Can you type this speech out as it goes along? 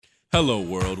Hello,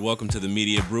 world. Welcome to the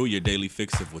Media Brew, your daily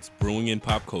fix of what's brewing in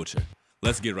pop culture.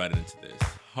 Let's get right into this.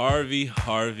 Harvey.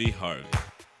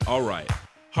 All right.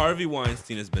 Harvey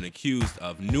Weinstein has been accused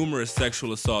of numerous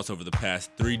sexual assaults over the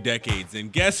past 3 decades,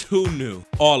 and guess who knew?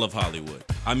 All of Hollywood.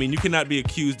 I mean, you cannot be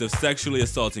accused of sexually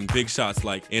assaulting big shots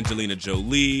like Angelina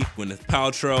Jolie, Gwyneth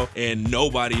Paltrow, and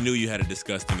nobody knew you had a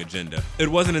disgusting agenda. It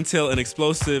wasn't until an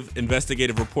explosive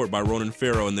investigative report by Ronan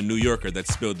Farrow in The New Yorker that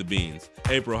spilled the beans.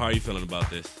 April, how are you feeling about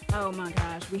this? Oh my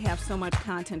gosh, we have so much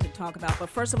content to talk about. But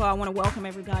first of all, I want to welcome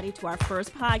everybody to our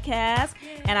first podcast,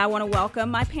 and I want to welcome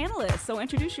my panelists. So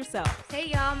introduce yourself. Hey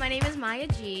y'all, my name is Maya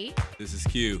G. This is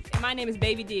Q. And my name is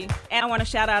Baby D. And I want to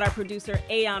shout out our producer,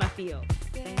 Ayana Fields.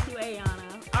 Yeah. Thank you, Ayana.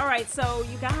 All right, so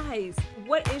you guys,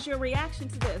 what is your reaction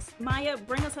to this? Maya,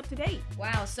 bring us up to date.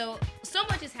 Wow, so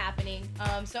much is happening.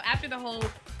 So after the whole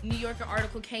New Yorker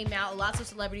article came out, lots of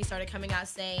celebrities started coming out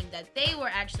saying that they were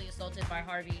actually assaulted by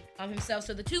Harvey himself.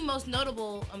 So the two most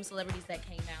notable celebrities that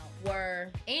came out were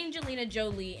Angelina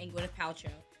Jolie and Gwyneth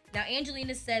Paltrow. Now,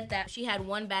 Angelina said that she had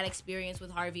one bad experience with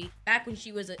Harvey back when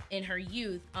she was in her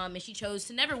youth, and she chose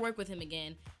to never work with him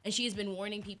again. And she has been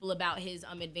warning people about his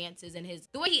advances and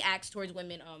the way he acts towards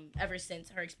women ever since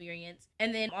her experience.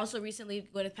 And then also recently,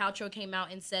 Gwyneth Paltrow came out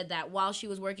and said that while she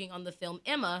was working on the film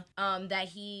Emma, that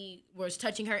he was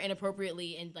touching her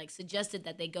inappropriately and suggested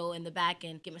that they go in the back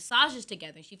and get massages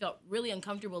together. And she felt really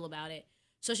uncomfortable about it.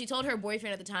 So she told her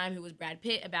boyfriend at the time, who was Brad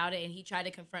Pitt, about it, and he tried to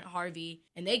confront Harvey,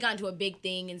 and they got into a big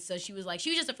thing, and so she was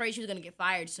just afraid she was going to get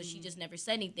fired, so she just never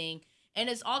said anything. And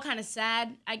it's all kind of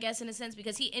sad, I guess, in a sense,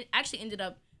 because he actually ended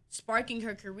up sparking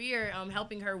her career,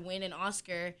 helping her win an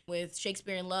Oscar with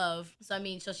Shakespeare in Love.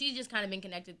 So she's just kind of been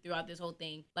connected throughout this whole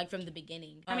thing, from the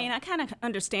beginning. I mean, I kind of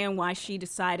understand why she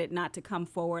decided not to come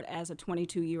forward as a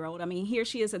 22-year-old. I mean, here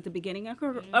she is at the beginning of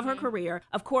her career.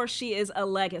 Of course, she is a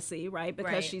legacy, right?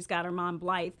 Because she's got her mom,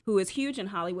 Blythe, who is huge in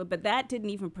Hollywood, but that didn't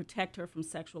even protect her from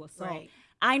sexual assault. Right.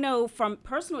 I know from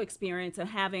personal experience of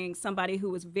having somebody who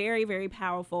was very, very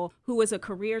powerful, who was a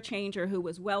career changer, who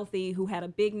was wealthy, who had a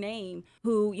big name,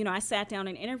 who, I sat down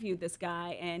and interviewed this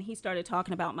guy, and he started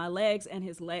talking about my legs, and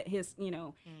his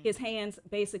hands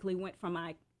basically went from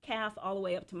my calf all the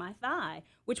way up to my thigh,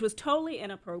 which was totally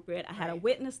inappropriate. I had a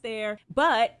witness there.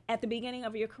 But at the beginning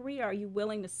of your career, are you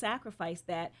willing to sacrifice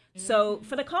that? So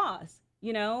for the cause?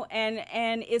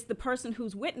 And is the person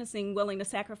who's witnessing willing to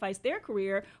sacrifice their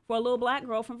career for a little black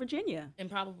girl from Virginia? And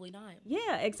probably not.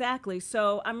 Yeah, exactly.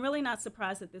 So I'm really not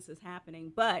surprised that this is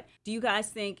happening. But do you guys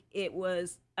think it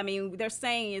was, they're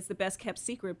saying it's the best kept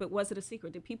secret, but was it a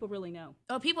secret? Did people really know?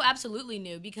 Oh, people absolutely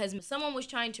knew, because someone was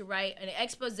trying to write an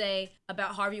expose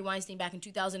about Harvey Weinstein back in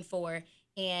 2004.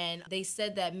 And they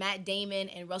said that Matt Damon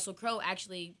and Russell Crowe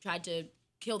actually tried to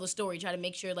kill the story, try to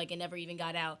make sure it never even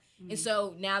got out. And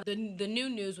so now the new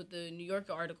news with the New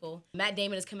Yorker article, Matt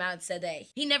Damon has come out and said that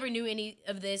he never knew any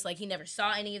of this, he never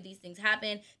saw any of these things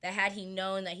happen, that had he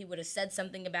known that he would have said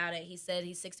something about it. He said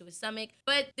he's sick to his stomach,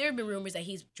 but there have been rumors that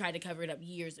he's tried to cover it up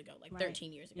years ago,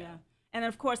 13 years ago. Yeah. And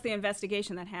of course, the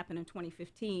investigation that happened in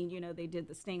 2015, they did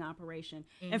the sting operation.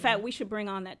 In fact, we should bring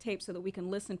on that tape so that we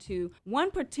can listen to one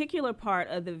particular part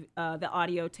of the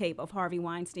audio tape of Harvey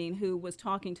Weinstein, who was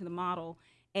talking to the model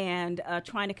and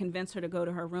trying to convince her to go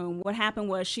to her room. What happened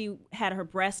was she had her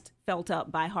breast felt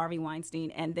up by Harvey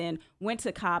Weinstein and then went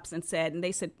to cops and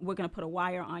they said, we're going to put a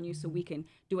wire on you so we can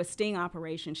do a sting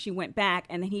operation. She went back,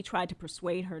 and then he tried to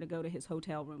persuade her to go to his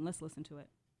hotel room. Let's listen to it.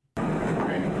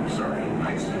 I'm sorry.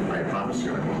 I promise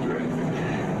you I won't do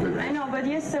anything. I know, but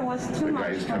yesterday was too much.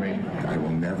 The guy's coming. I will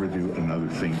never do another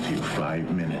thing to you.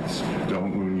 5 minutes.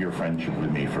 Don't ruin your friendship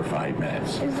with me for 5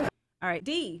 minutes. All right,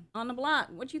 D, on the block,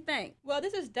 what you think? Well,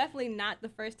 this is definitely not the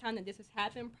first time that this has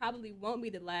happened. Probably won't be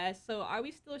the last. So are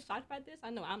we still shocked by this? I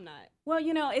know I'm not. Well,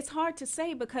 it's hard to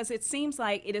say because it seems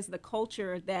like it is the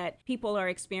culture that people are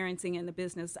experiencing in the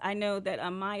business. I know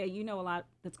that, Maya, you know a lot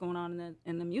that's going on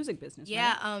in the music business,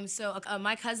 Yeah, right? So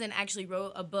my cousin actually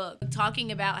wrote a book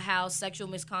talking about how sexual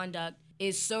misconduct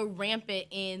is so rampant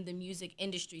in the music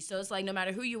industry. So it's no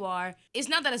matter who you are, it's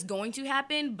not that it's going to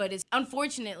happen, but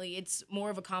unfortunately, it's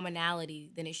more of a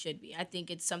commonality than it should be. I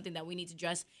think it's something that we need to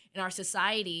address in our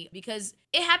society because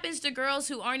it happens to girls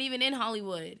who aren't even in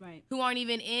Hollywood, right, who aren't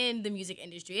even in the music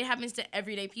industry. It happens to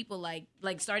everyday people, like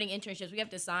starting internships. We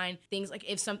have to sign things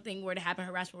if something were to happen,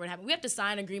 harassment were to happen, we have to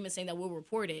sign an agreement saying that we'll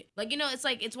report it.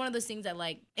 It's one of those things that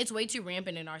it's way too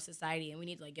rampant in our society, and we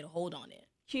need to get a hold on it.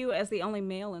 Q, as the only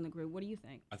male in the group, what do you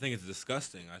think? I think it's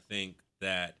disgusting. I think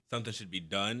that something should be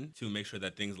done to make sure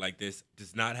that things like this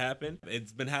does not happen.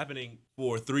 It's been happening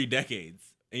for 3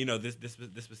 decades.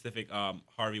 This specific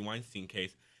Harvey Weinstein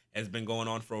case has been going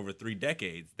on for over 3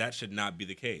 decades. That should not be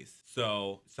the case.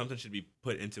 So something should be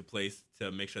put into place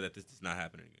to make sure that this does not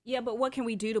happen again. Yeah, but what can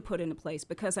we do to put into place?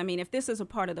 Because, I mean, if this is a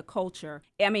part of the culture,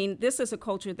 I mean, this is a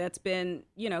culture that's been,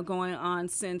 going on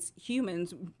since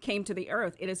humans came to the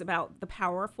earth. It is about the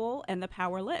powerful and the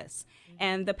powerless. Mm-hmm.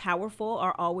 And the powerful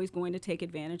are always going to take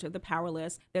advantage of the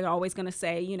powerless. They're always going to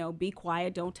say, be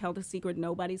quiet, don't tell the secret,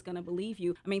 nobody's going to believe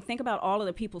you. I mean, think about all of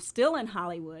the people still in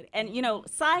Hollywood. And,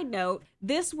 side note,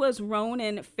 this was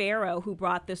Ronan Farrow who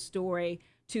brought this story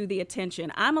to the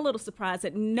attention. I'm a little surprised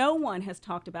that no one has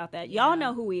talked about that. Y'all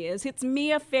know who he is. It's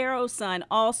Mia Farrow's son,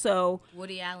 also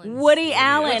Woody Allen. Woody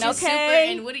Allen,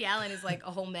 okay? And Woody Allen is like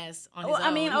a whole mess on his own.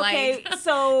 I mean, okay,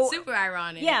 so super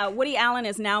ironic. Yeah, Woody Allen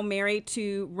is now married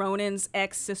to Ronan's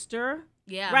ex-sister.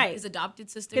 Yeah, right. His adopted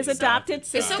sister. His adopted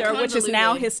sister, which is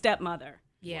now his stepmother.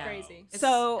 Yeah, crazy.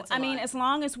 So I mean, as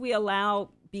long as we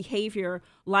allow behavior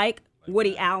like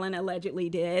Woody Allen allegedly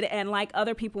did, and like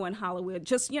other people in Hollywood,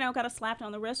 just, got a slapped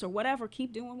on the wrist or whatever,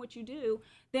 keep doing what you do,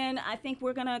 then I think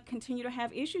we're going to continue to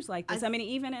have issues like this. I mean,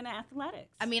 even in athletics.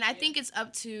 I mean, I think it's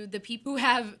up to the people who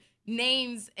have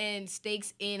names and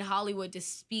stakes in Hollywood to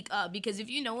speak up, because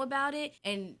if you know about it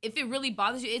and if it really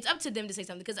bothers you, it's up to them to say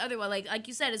something, because otherwise, like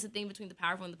you said, it's a thing between the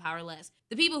powerful and the powerless.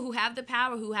 The people who have the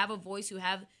power, who have a voice, who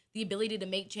have the ability to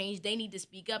make change, they need to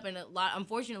speak up. And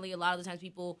unfortunately, a lot of the times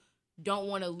people don't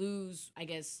want to lose, I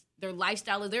guess, their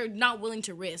lifestyle. They're not willing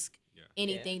to risk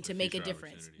anything to make a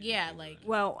difference. Yeah, like.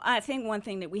 Well, I think one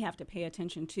thing that we have to pay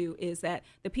attention to is that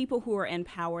the people who are in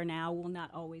power now will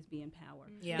not always be in power.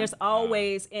 Yeah. There's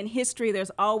always, in history,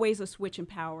 there's always a switch in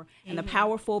power, and the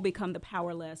powerful become the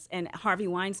powerless. And Harvey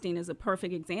Weinstein is a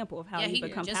perfect example of how he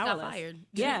become just powerless. Got fired.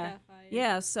 Yeah.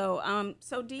 Yeah. So,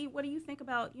 Dee, what do you think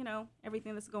about,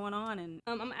 everything that's going on? And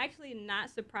I'm actually not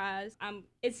surprised.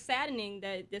 It's saddening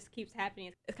that this keeps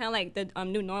happening. It's kind of like the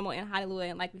new normal in Hollywood.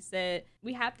 And like we said,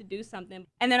 we have to do something.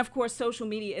 And then, of course, social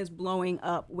media is blowing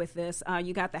up with this.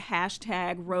 You got the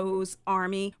hashtag Rose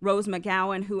Army, Rose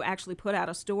McGowan, who actually put out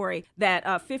a story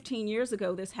that 15 years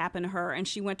ago this happened to her, and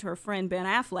she went to her friend Ben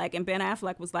Affleck, and Ben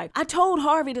Affleck was like, I told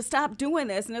Harvey to stop doing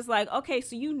this. And it's like, okay,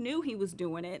 so you knew he was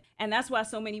doing it. And that's why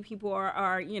so many people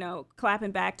are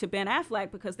clapping back to Ben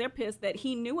Affleck, because they're pissed that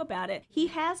he knew about it. He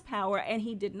has power, and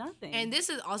he did nothing. And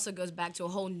this also goes back to a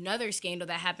whole nother scandal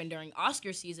that happened during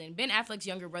Oscar season. Ben Affleck's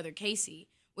younger brother, Casey,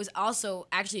 was also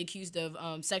actually accused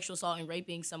of sexual assault and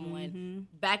raping someone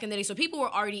back in the day. So people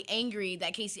were already angry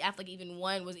that Casey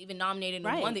Affleck was even nominated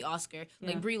and won the Oscar.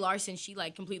 Like Brie Larson, she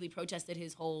completely protested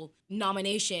his whole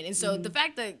nomination. And so the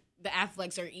fact that the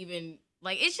Afflecks are even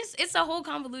it's a whole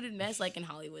convoluted mess in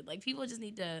Hollywood. People just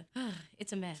need to,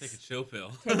 it's a mess. Take a chill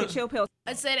pill. Take a chill pill.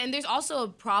 I said, and there's also a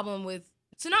problem with,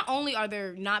 so not only are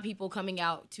there not people coming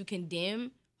out to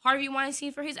condemn Harvey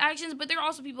Weinstein for his actions, but there are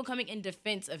also people coming in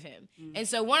defense of him. And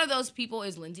so one of those people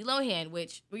is Lindsay Lohan,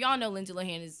 which we all know Lindsay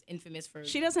Lohan is infamous for.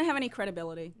 She doesn't have any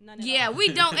credibility. None at all. We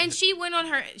don't. And she went on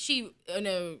in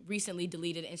a recently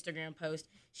deleted Instagram post,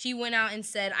 she went out and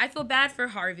said, I feel bad for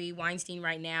Harvey Weinstein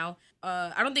right now.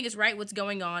 I don't think it's right what's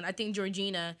going on. I think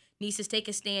Georgina needs to take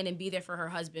a stand and be there for her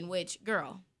husband, which,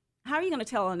 girl. How are you going to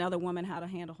tell another woman how to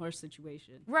handle her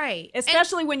situation? Right.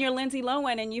 Especially when you're Lindsay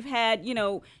Lohan and you've had,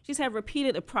 she's had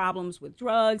repeated problems with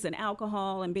drugs and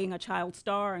alcohol and being a child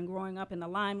star and growing up in the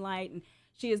limelight. And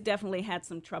she has definitely had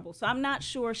some trouble. So I'm not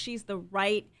sure she's the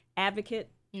right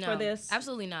advocate for this.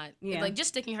 Absolutely not. Yeah. Just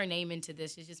sticking her name into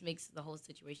this, it just makes the whole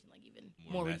situation even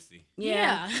more messy.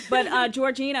 Yeah. But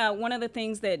Georgina, one of the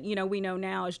things that, we know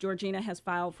now is Georgina has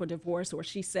filed for divorce, or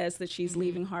she says that she's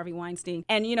leaving Harvey Weinstein.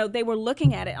 And, they were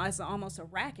looking at it as almost a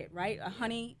racket, right? A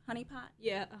honey pot?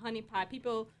 Yeah, a honey pot.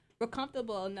 People were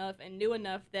comfortable enough and knew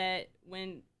enough that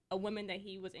when a woman that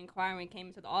he was inquiring came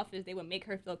into the office, they would make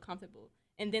her feel comfortable.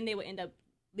 And then they would end up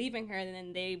leaving her, and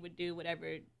then they would do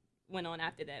whatever went on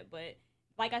after that. But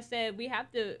like I said, we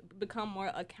have to become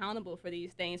more accountable for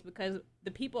these things, because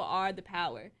the people are the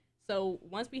power. So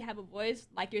once we have a voice,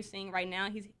 like you're saying right now,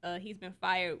 he's been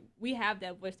fired. We have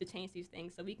that voice to change these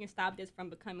things, so we can stop this from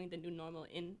becoming the new normal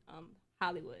in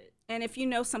Hollywood. And if you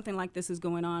know something like this is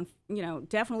going on,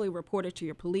 definitely report it to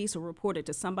your police or report it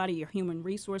to somebody, your human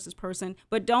resources person.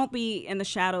 But don't be in the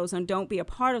shadows and don't be a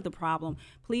part of the problem.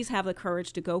 Please have the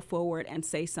courage to go forward and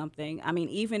say something. I mean,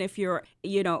 even if you're,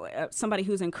 somebody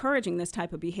who's encouraging this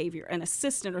type of behavior, an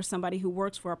assistant or somebody who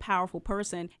works for a powerful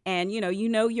person, and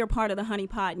you're part of the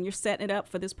honeypot and you're setting it up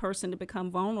for this person to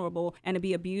become vulnerable and to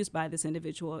be abused by this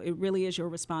individual. It really is your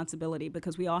responsibility,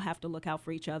 because we all have to look out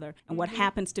for each other. And what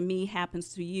happens to me happens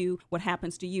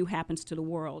happens to you happens to the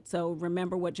world. So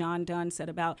remember what John Donne said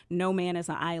about no man is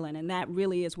an island. And that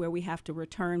really is where we have to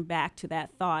return back to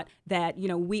that thought that,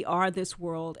 we are this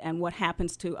world, and what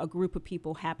happens to a group of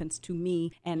people happens to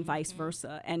me, and vice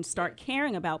versa, and start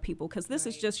caring about people. Because this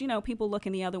is just, people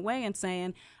looking the other way and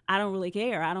saying, I don't really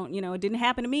care. I don't, it didn't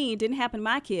happen to me. It didn't happen to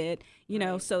my kid,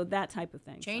 so that type of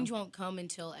thing. Change won't come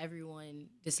until everyone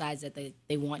decides that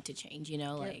they want to change,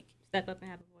 like step up and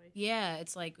have a voice. Yeah,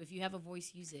 it's like if you have a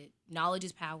voice, use it. Knowledge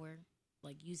is power.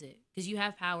 Like, use it, because you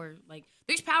have power. Like,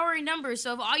 there's power in numbers.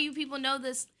 So if all you people know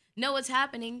what's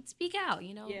happening, speak out.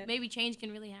 Maybe change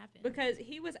can really happen. Because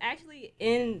he was actually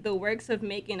in the works of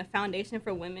making a foundation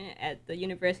for women at the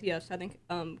University of Southern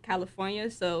California.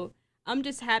 So I'm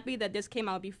just happy that this came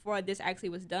out before this actually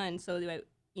was done. So that,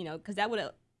 because that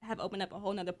would have opened up a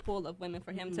whole nother pool of women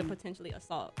for him to potentially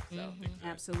assault. So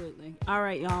Absolutely. All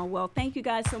right, y'all. Well, thank you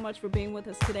guys so much for being with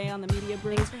us today on the Media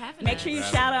Brew. Thanks for having us. Make sure you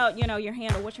shout out, your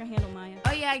handle. What's your handle, Maya?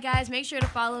 Oh yeah, guys, make sure to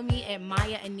follow me at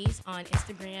Maya Anise on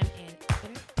Instagram and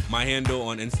Twitter. My handle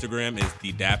on Instagram is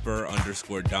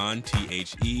thedapper_Don,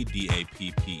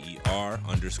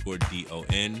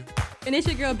 THEDAPPER_DON. And it's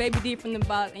your girl Baby D from the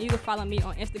Box, and you can follow me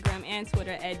on Instagram and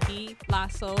Twitter at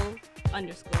DLaSoul_.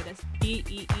 That's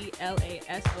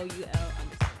DEELASOUL_.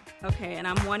 Okay, and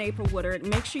I'm 1 April Woodard.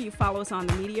 Make sure you follow us on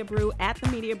The Media Brew, at The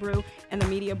Media Brew, and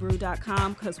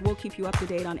TheMediaBrew.com, because we'll keep you up to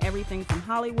date on everything from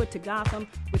Hollywood to Gotham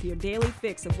with your daily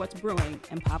fix of what's brewing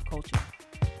in pop culture.